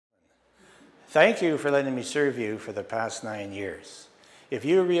Thank you for letting me serve you for the past 9 years. If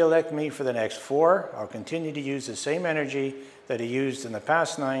you re-elect me for the next 4, I'll continue to use the same energy that I used in the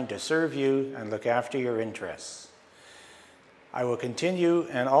past 9 to serve you and look after your interests. I will continue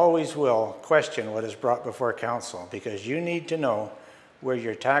and always will question what is brought before Council because you need to know where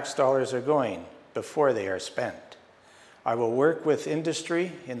your tax dollars are going before they are spent. I will work with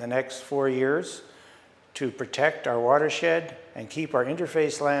industry in the next 4 years to protect our watershed and keep our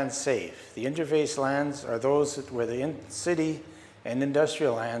interface lands safe. The interface lands are those where the city and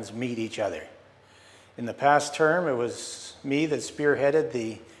industrial lands meet each other. In the past term, it was me that spearheaded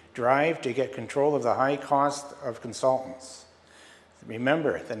the drive to get control of the high cost of consultants.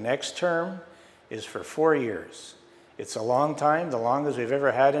 Remember, the next term is for 4 years. It's a long time, the longest we've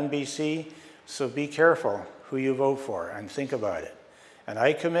ever had in BC, so be careful who you vote for and think about it. And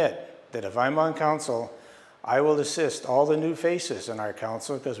I commit that if I'm on council, I will assist all the new faces in our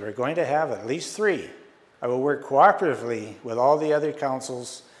council because we're going to have at least 3. I will work cooperatively with all the other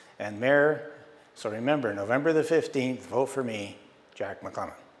councils and mayor. So remember, November the 15th, vote for me, Jack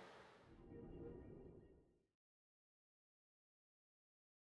McLeman.